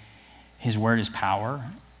anything. His word is power.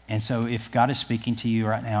 And so if God is speaking to you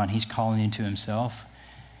right now and he's calling you to himself,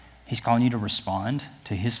 he's calling you to respond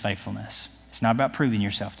to his faithfulness. It's not about proving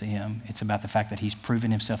yourself to him. It's about the fact that he's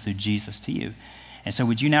proven himself through Jesus to you. And so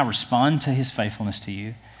would you now respond to his faithfulness to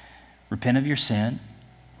you? Repent of your sin.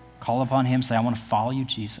 Call upon him. Say, I want to follow you,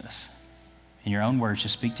 Jesus. In your own words,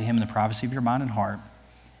 just speak to him in the privacy of your mind and heart.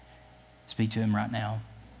 Speak to him right now.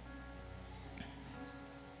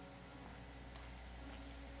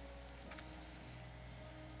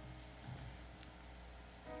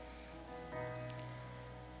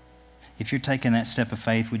 If you're taking that step of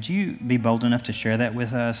faith, would you be bold enough to share that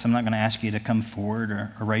with us? I'm not going to ask you to come forward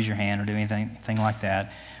or raise your hand or do anything like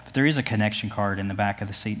that. But there is a connection card in the back of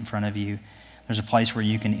the seat in front of you. There's a place where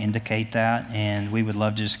you can indicate that, and we would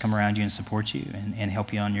love to just come around you and support you and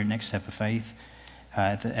help you on your next step of faith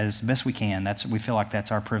as best we can. We feel like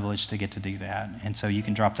that's our privilege to get to do that. And so you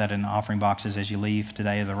can drop that in the offering boxes as you leave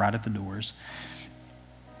today. They're right at the doors.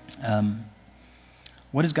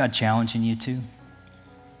 What is God challenging you to?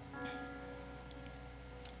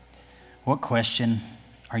 What question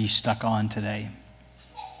are you stuck on today?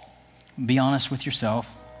 Be honest with yourself.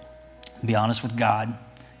 Be honest with God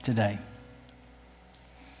today.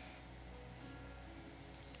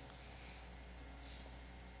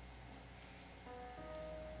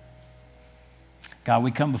 God,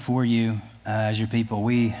 we come before you as your people,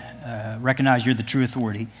 we recognize you're the true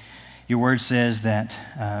authority. Your word says that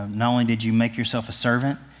not only did you make yourself a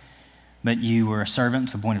servant, but you were a servant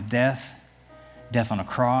to the point of death on a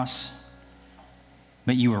cross,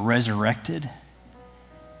 but you were resurrected.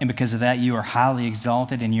 And because of that, you are highly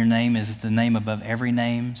exalted, and your name is the name above every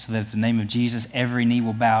name, so that at the name of Jesus, every knee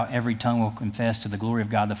will bow, every tongue will confess to the glory of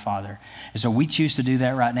God the Father. And so we choose to do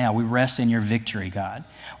that right now. We rest in your victory, God.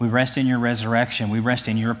 We rest in your resurrection. We rest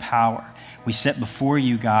in your power. We sit before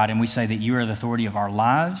you, God, and we say that you are the authority of our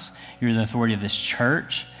lives. You're the authority of this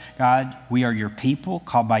church. God, we are your people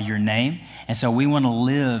called by your name, and so we want to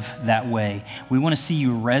live that way. We want to see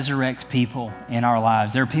you resurrect people in our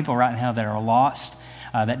lives. There are people right now that are lost,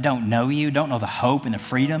 that don't know you, don't know the hope and the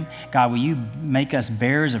freedom. God, will you make us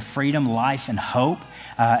bearers of freedom, life, and hope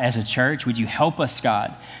as a church? Would you help us,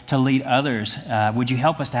 God, to lead others? Would you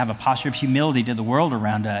help us to have a posture of humility to the world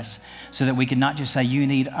around us so that we can not just say you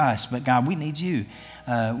need us, but God, we need you.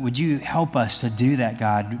 Would you help us to do that,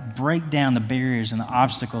 God? Break down the barriers and the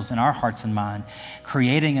obstacles in our hearts and mind,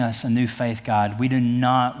 creating us a new faith, God. We do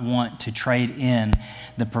not want to trade in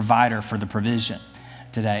the provider for the provision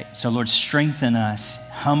today. So, Lord, strengthen us,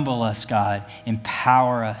 humble us, God,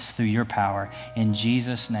 empower us through your power. In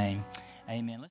Jesus' name, amen.